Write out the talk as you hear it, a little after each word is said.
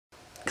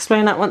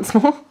explain that once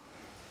more?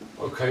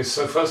 Okay,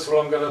 so first of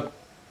all I'm going to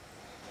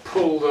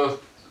pull the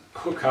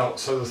hook out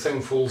so the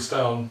thing falls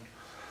down,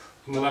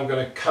 and then I'm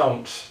going to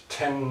count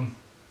 10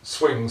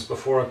 swings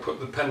before I put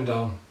the pen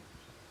down.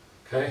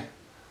 Okay,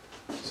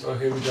 so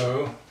here we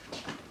go.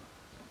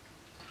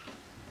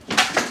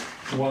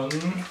 1,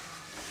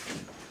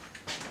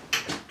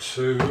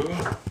 2,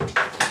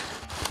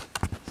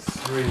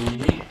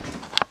 3,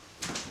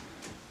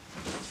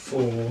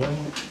 4,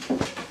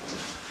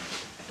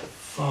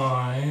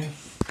 5,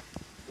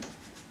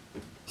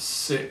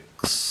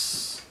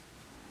 6,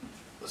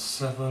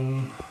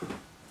 7,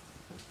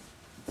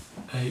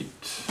 8,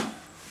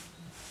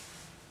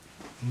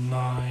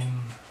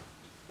 9,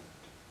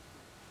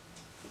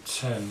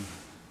 10.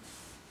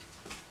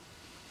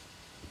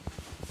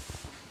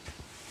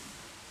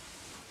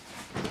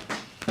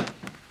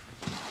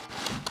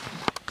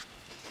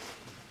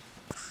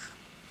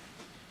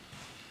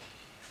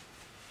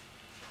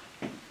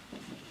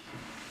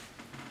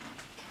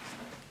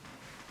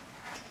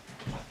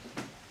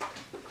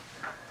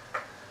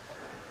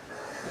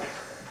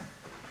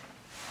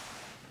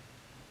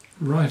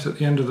 Right at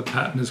the end of the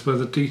pattern is where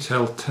the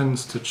detail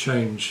tends to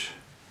change.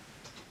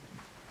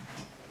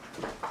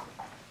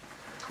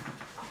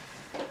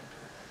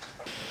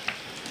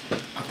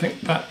 I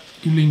think that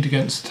you leaned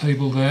against the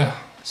table there,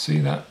 see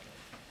that?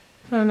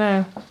 Oh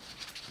no.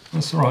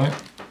 That's all right.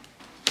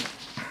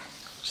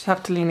 Just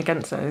have to lean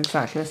against it at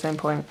exactly the same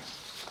point.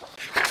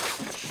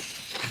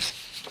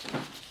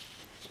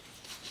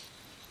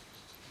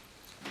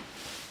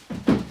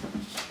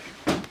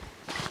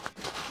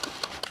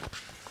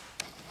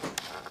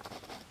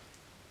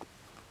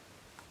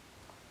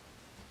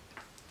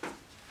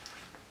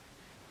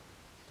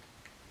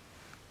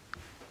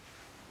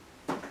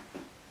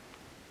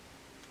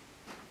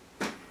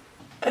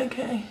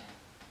 Okay.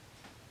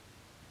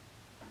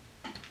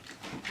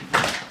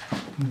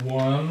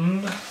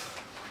 1,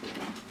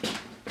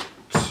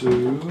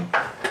 2,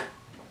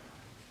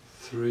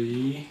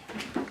 3,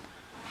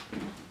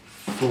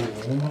 4.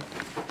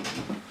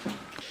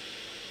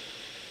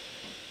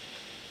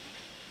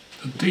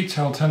 The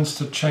detail tends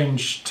to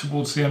change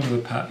towards the end of the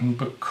pattern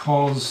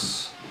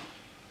because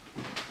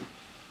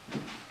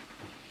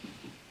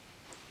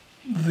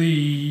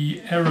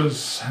the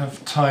errors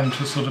have time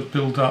to sort of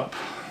build up.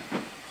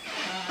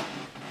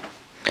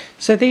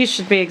 So these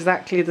should be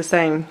exactly the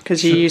same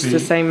because you used the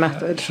same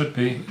method. Should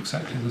be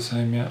exactly the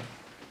same, yeah.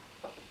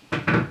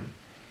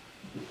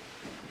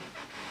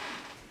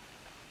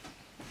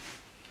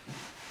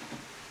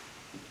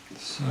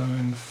 So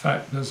in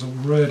fact there's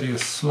already a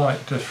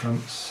slight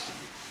difference.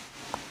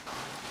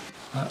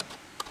 That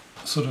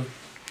sort of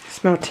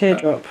Smell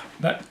teardrop.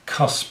 That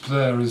cusp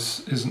there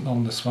isn't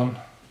on this one.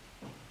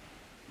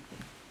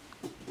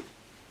 Do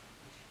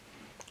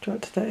you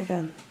want to do it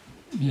again?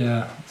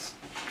 Yeah, let's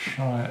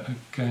try it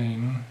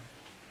again.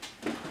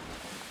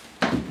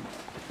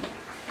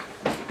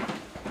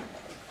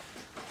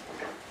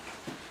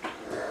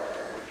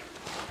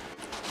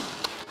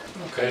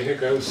 Okay, here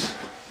goes.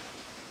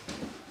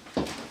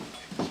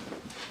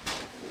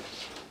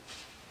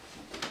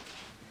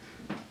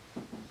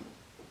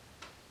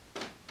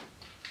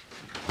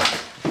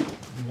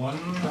 One,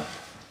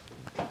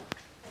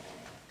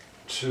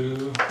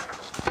 2,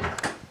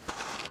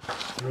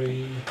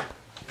 3,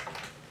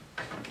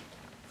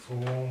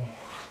 4,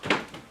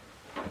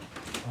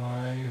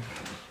 5,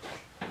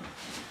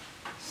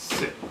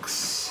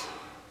 6,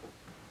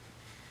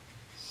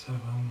 7,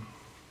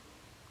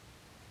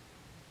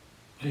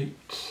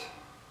 8,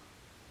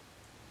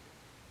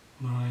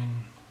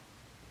 9,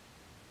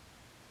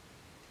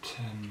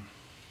 10.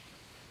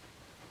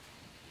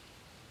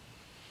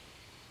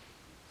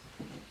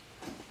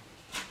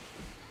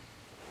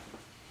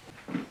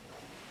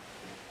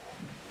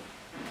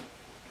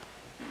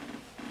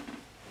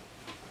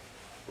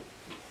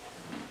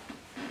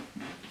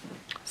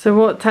 So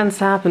what tends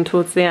to happen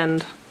towards the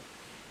end?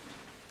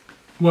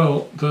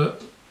 Well,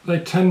 they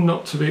tend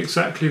not to be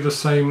exactly the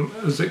same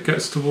as it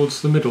gets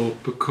towards the middle,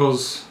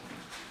 because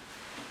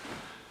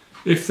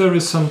if there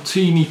is some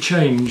teeny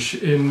change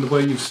in the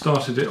way you've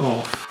started it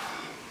off,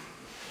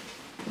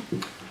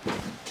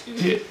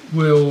 it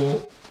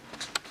will,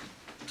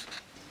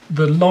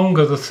 the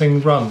longer the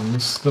thing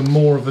runs, the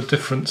more of a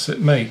difference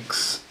it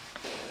makes.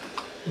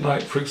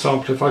 Like, for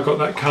example, if I got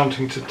that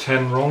counting to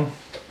 10 wrong,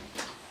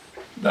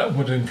 that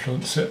would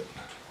influence it.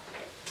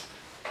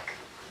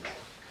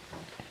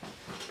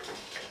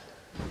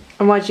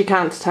 And why did you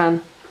count to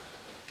 10?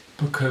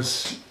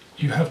 Because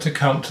you have to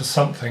count to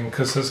something,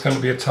 because there's going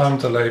to be a time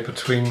delay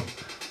between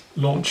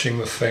launching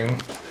the thing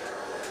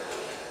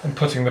and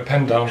putting the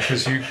pen down,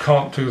 because you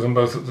can't do them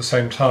both at the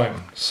same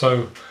time.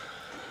 So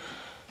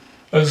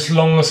as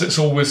long as it's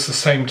always the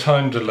same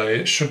time delay,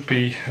 it should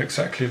be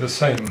exactly the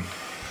same.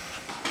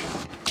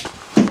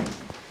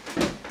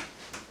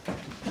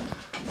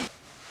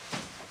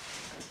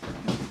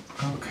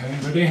 Okay,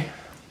 ready?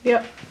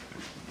 Yep.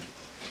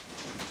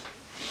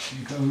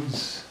 Here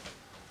goes.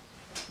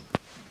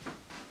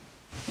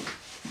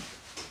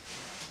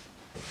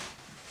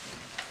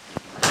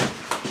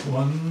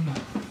 One,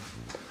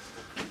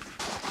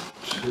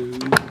 2,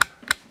 8, 9,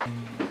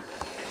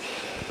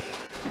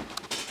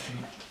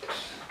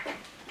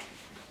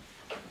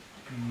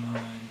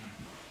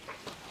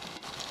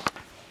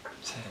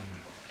 10.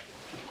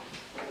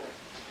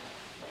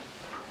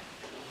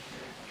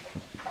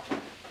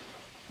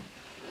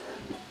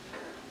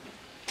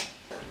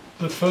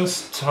 The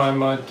first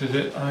time I did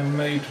it, I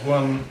made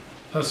one,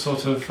 a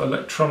sort of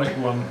electronic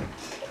one,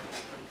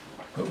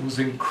 that was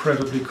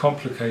incredibly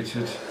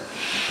complicated.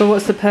 But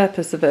what's the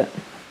purpose of it?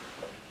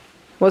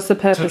 What's the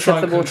purpose To try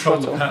of and the water control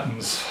bottle? the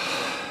patterns.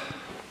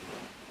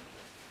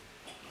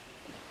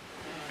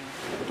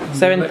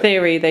 So in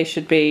theory they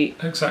should be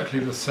exactly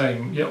the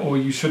same, yeah, or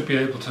you should be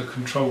able to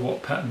control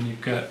what pattern you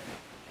get.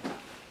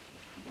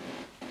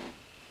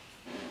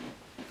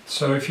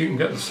 So if you can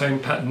get the same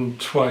pattern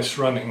twice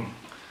running,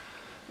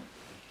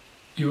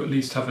 you at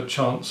least have a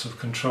chance of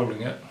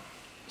controlling it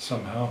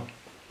somehow.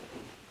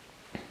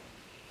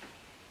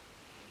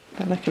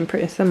 they're looking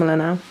pretty similar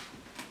now.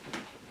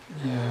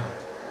 Yeah.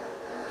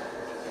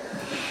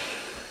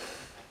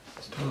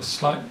 Still a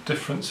slight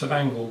difference of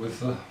angle with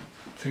the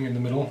thing in the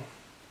middle.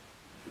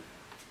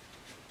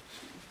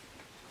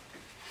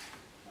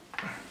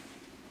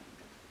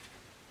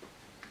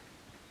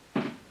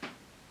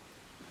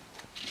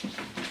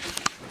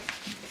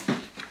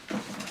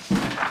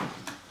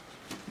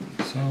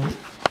 So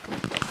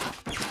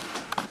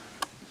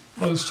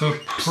those two are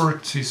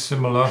pretty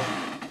similar.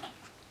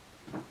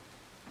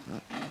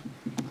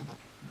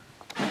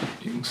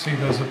 You can see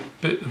there's a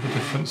bit of a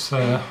difference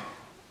there.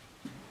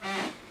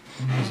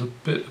 And there's a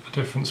bit of a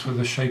difference with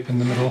the shape in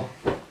the middle.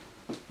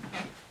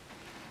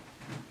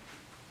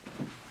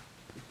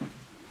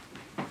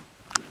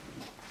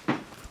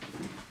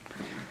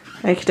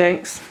 Okie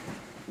dokes.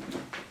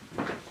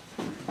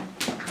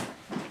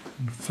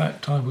 In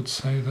fact, I would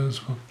say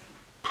those were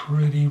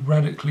pretty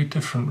radically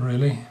different,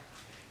 really.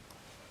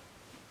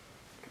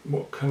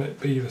 What can it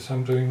be that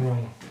I'm doing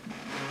wrong?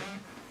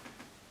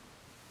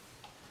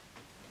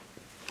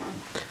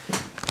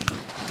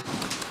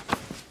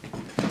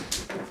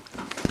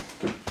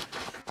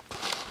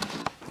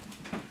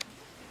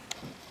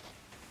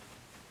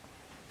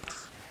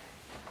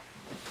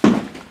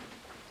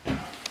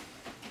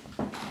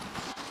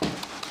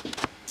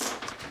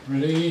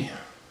 Ready?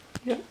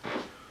 Yep.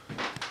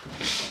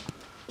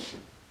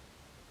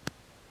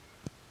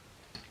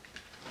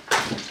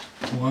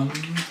 One,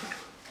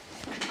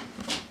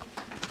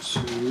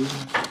 2,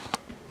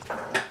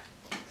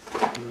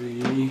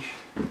 3.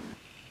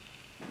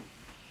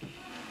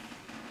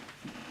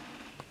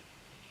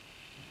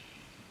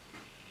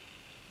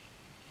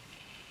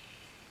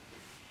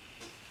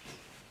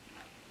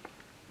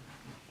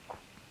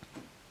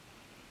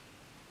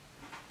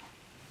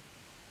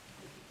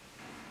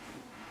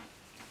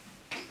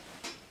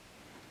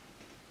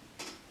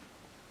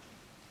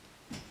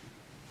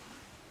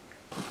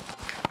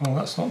 Well,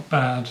 that's not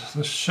bad.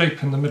 The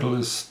shape in the middle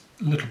is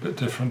a little bit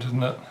different,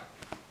 isn't it?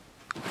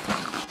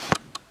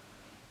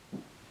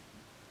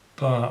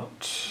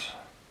 But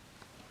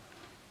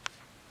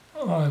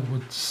I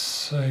would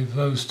say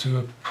those two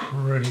are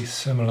pretty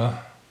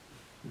similar.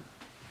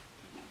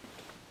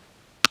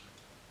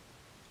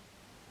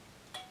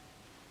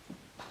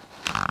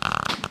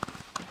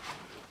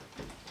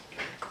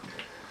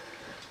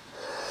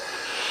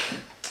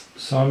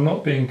 So I'm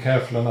not being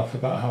careful enough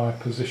about how I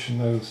position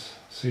those.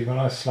 See, when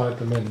I slide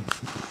them in,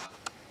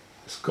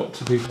 it's got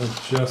to be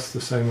just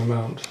the same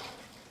amount.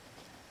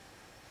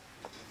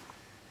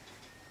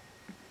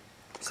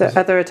 So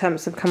other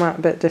attempts have come out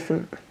a bit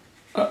different.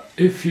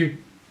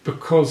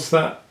 Because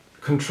that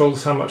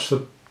controls how much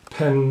the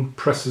pen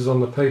presses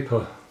on the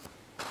paper.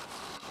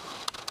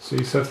 So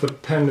if the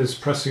pen is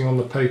pressing on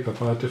the paper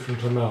by a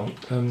different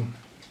amount, then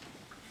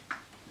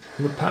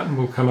the pattern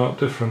will come out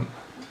different.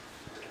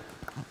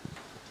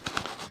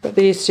 But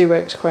these two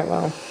worked quite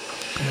well.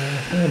 Yeah,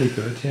 fairly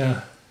good,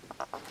 yeah.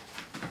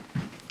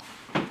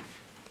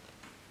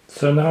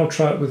 So now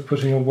try it with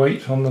putting a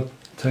weight on the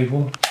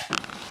table.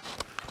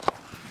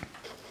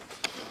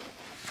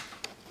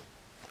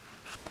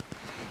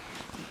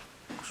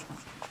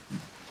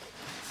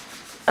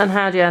 And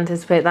how do you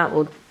anticipate that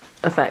will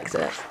affect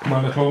it?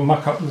 Well, it'll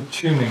muck up the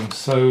tuning,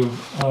 so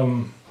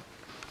the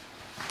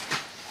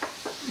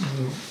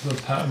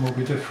pattern will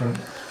be different.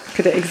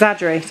 Could it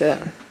exaggerate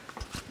it?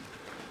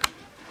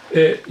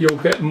 You'll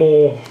get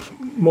more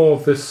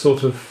of this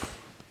sort of,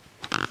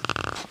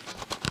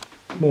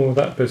 more of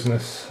that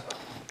business.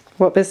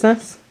 What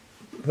business?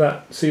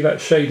 See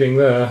that shading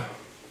there?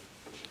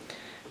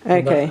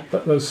 Okay.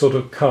 Those sort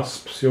of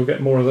cusps, you'll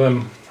get more of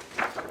them.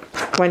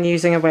 When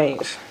using a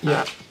weight?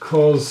 Yeah,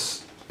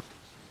 because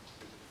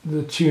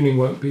the tuning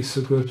won't be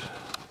so good.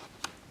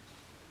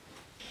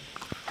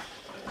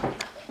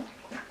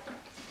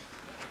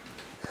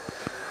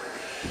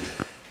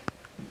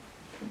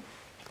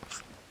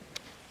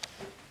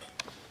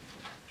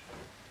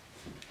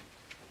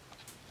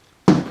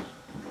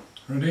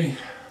 Ready?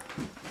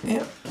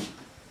 Yep.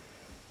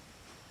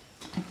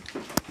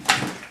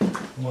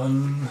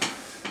 1,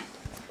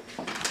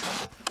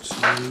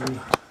 2,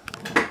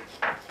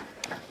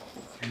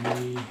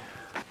 3,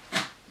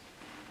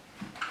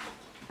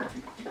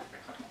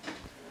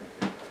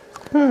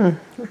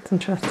 That's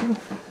interesting.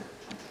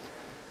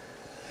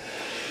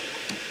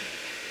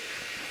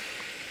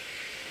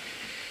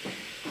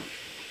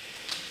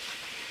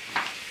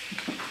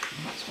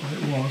 That's what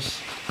it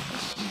was.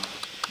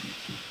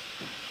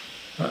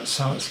 That's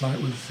how it's like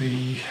with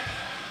the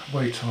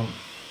weight on.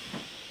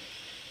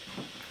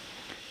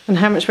 And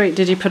how much weight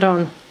did you put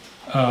on?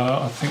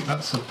 I think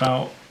that's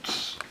about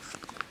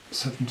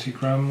 70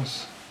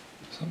 grams,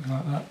 something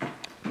like that.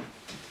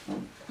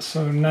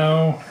 So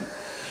now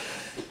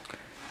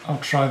I'll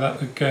try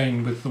that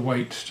again with the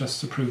weight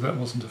just to prove that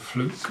wasn't a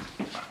fluke.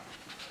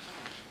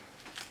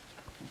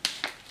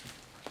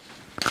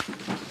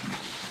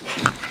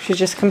 Should you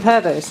just compare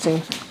those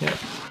two? Yeah.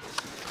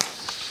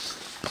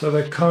 So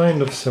they're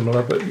kind of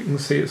similar, but you can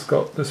see it's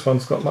got, this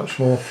one's got much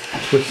more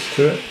twist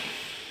to it.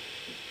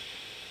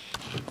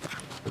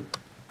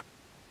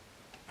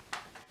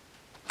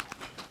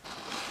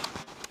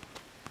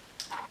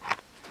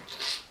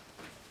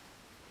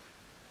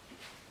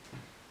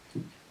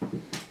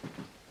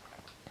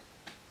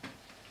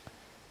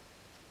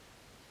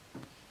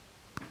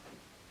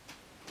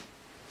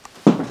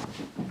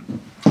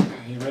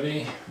 Okay, you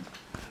ready?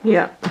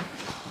 Yeah.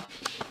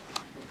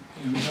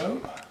 Here we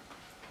go.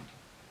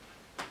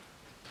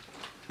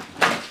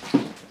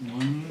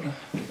 1,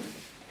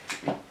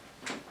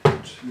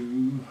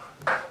 2.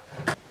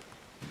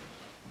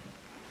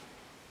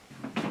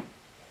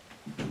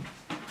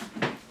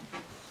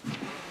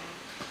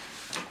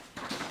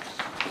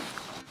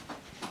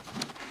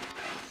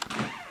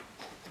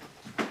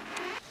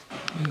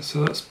 Yeah,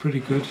 so that's pretty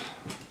good.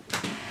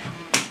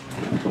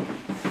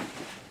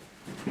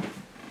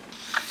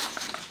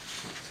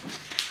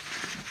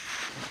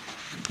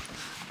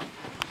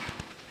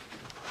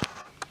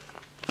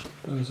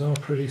 Those are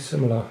pretty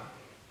similar.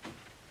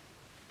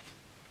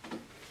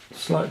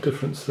 Slight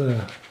difference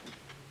there.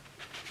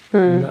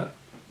 And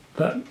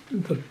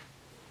the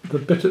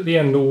bit at the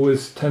end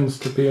always tends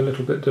to be a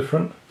little bit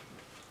different,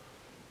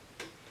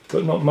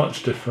 but not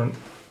much different.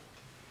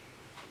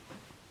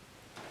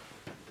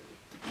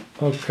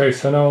 Okay,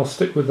 so now I'll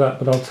stick with that,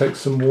 but I'll take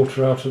some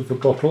water out of the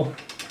bottle.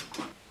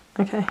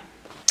 Okay.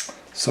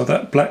 So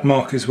that black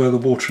mark is where the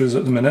water is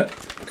at the minute.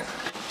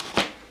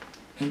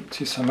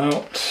 Empty some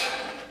out.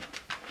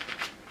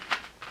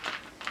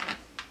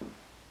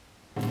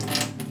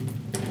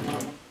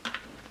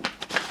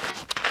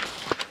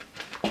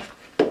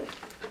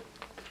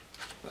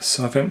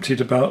 So I've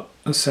emptied about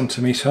 1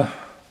 centimetre.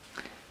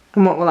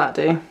 And what will that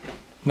do?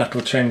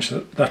 That'll change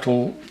that.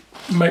 That'll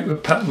make the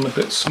pattern a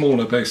bit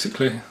smaller,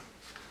 basically.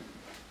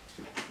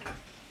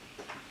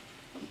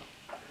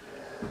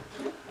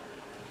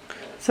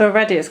 So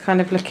already it's kind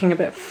of looking a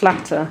bit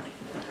flatter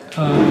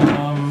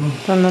than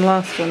the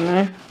last one,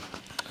 though.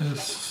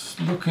 It's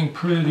looking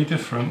pretty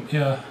different,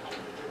 yeah.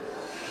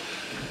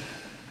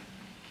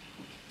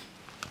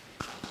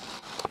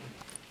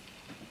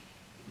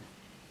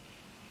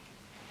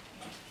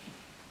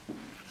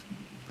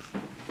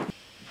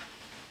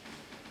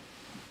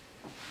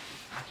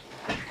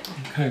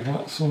 Okay, well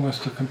that's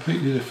almost a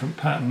completely different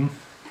pattern.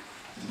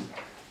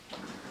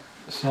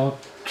 So I'll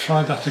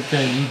try that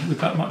again with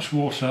that much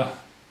water,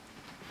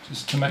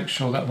 just to make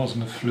sure that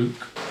wasn't a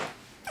fluke.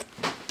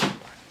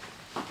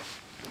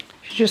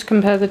 Should you just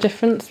compare the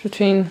difference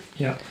between...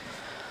 Yeah.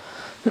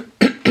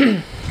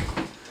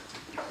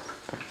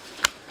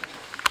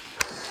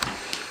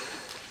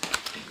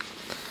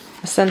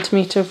 a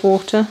centimetre of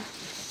water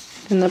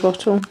in the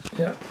bottle?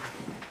 Yeah.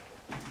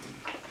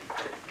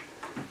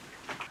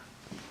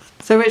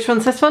 So which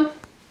one's this one?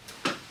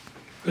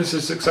 This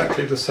is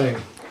exactly the same.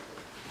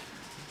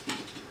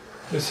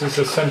 This is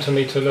 1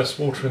 centimetre less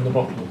water in the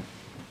bottle.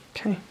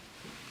 Okay.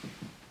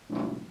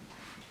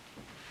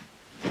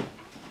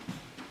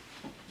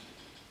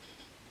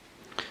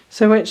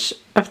 So which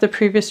of the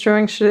previous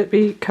drawings should it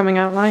be coming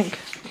out like?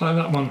 Like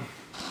that one,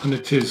 and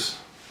it is.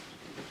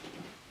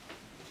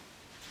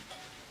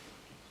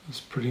 It's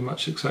pretty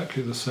much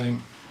exactly the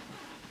same.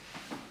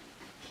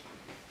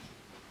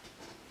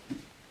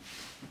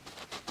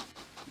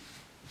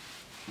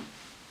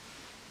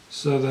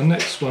 So the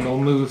next one, I'll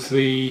move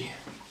the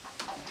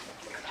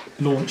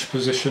launch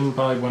position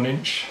by 1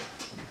 inch.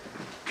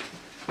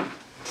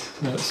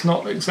 Now it's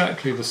not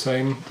exactly the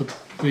same.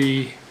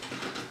 The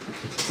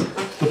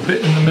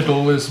bit in the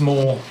middle is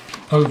more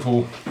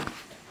oval.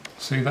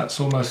 See, that's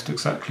almost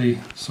exactly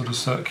sort of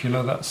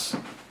circular, that's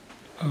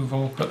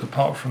oval, but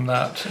apart from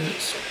that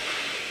it's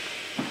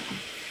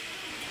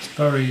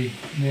very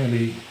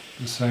nearly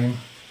the same.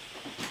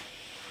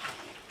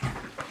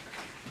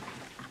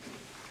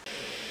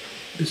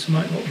 This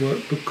might not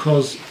work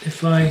because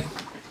if I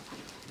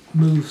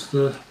move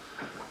the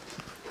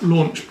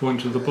launch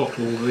point of the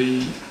bottle,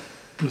 the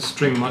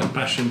string might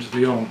bash into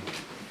the arm.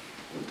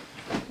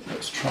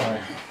 Let's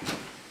try.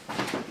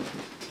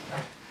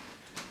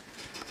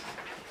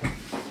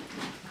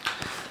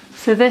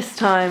 So this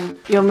time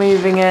you're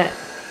moving it...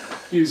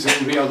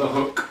 Using the other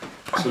hook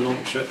to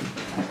launch it.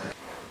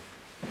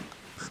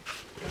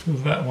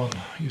 With that one,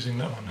 using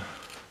that one.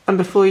 And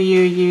before you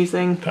were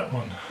using... That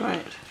one.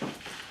 Right.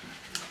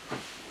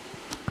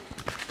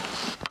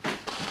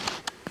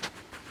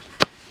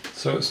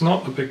 So it's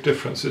not a big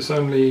difference, it's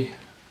only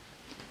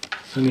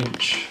an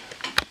inch.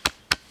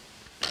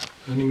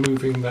 Only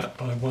moving that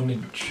by 1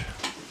 inch.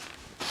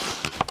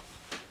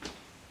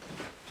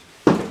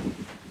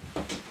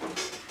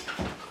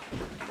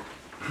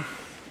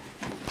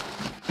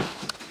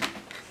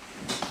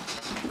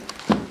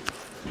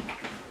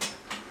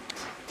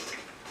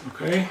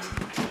 Okay.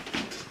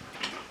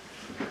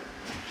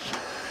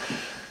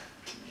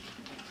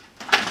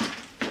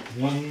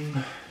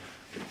 One,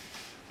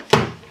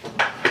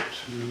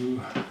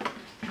 two,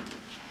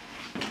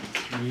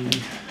 three.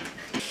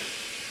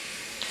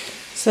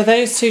 So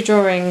those two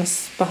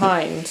drawings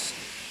behind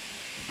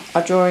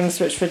are drawings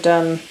which were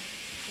done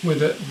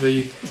with it,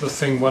 the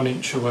thing 1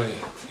 inch away.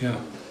 Yeah.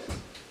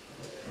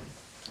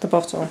 The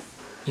bottle.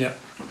 Yeah.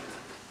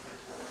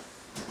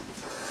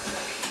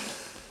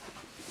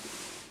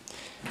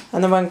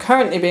 And the one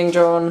currently being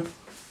drawn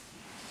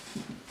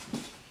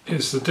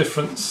is the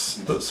difference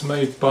that's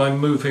made by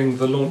moving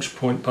the launch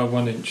point by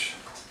 1 inch.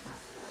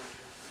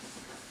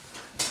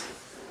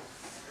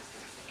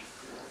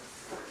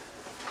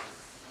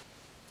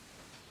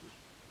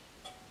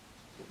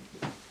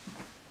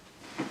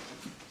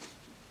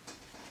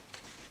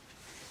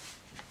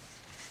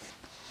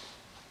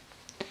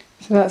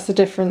 So that's the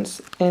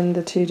difference in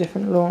the two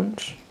different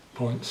launch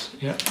points.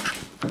 Yeah.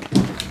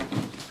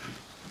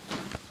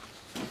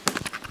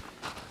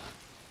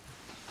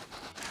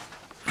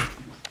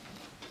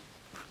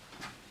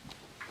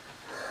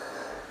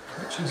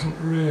 Which isn't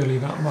really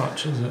that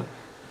much, is it?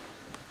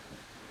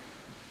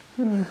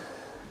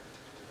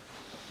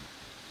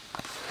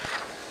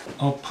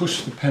 I'll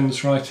push the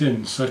pens right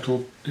in, so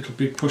it'll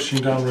be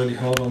pushing down really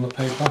hard on the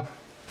paper.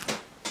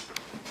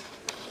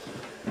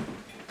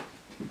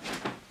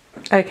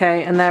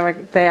 Okay, and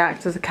they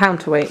act as a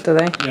counterweight, do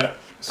they? Yeah,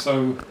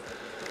 so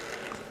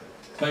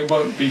they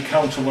won't be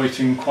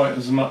counterweighting quite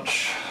as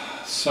much,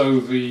 so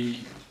the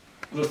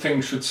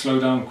thing should slow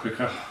down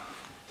quicker.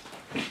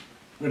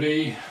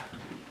 Ready?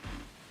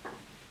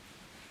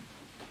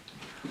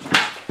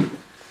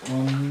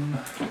 1,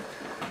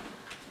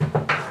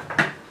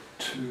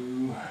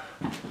 2,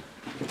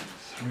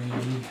 3,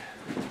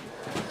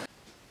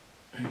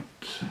 8,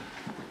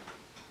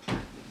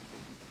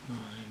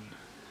 9,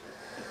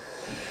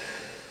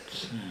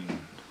 10.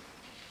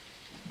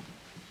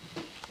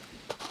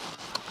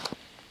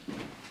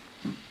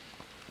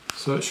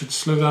 So it should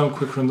slow down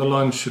quicker and the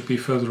lines should be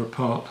further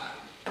apart.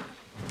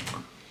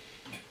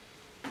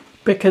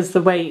 Because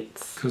the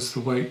weights. Because the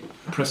weight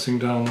pressing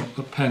down,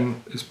 the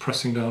pen is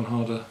pressing down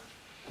harder.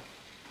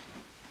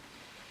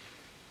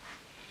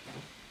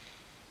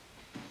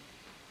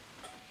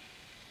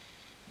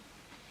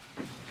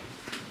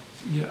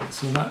 Yeah,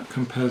 so that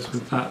compares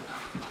with that.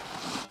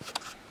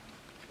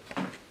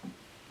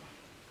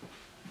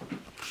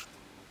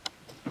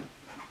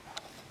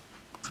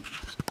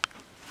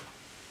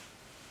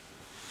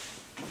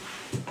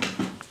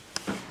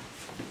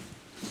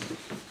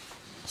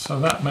 So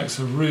that makes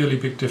a really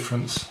big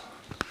difference.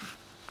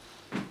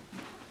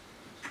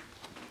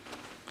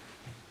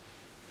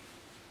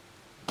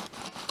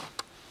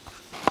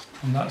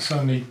 And that's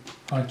only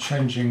by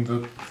changing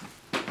the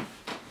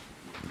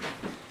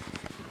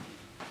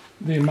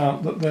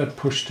amount that they're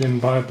pushed in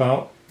by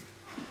about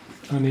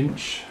 1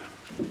 inch.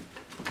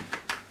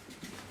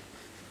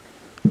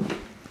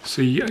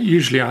 So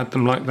usually I had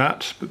them like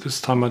that, but this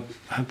time I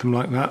had them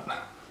like that.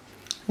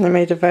 They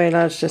made a very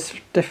large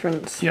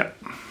difference. Yeah.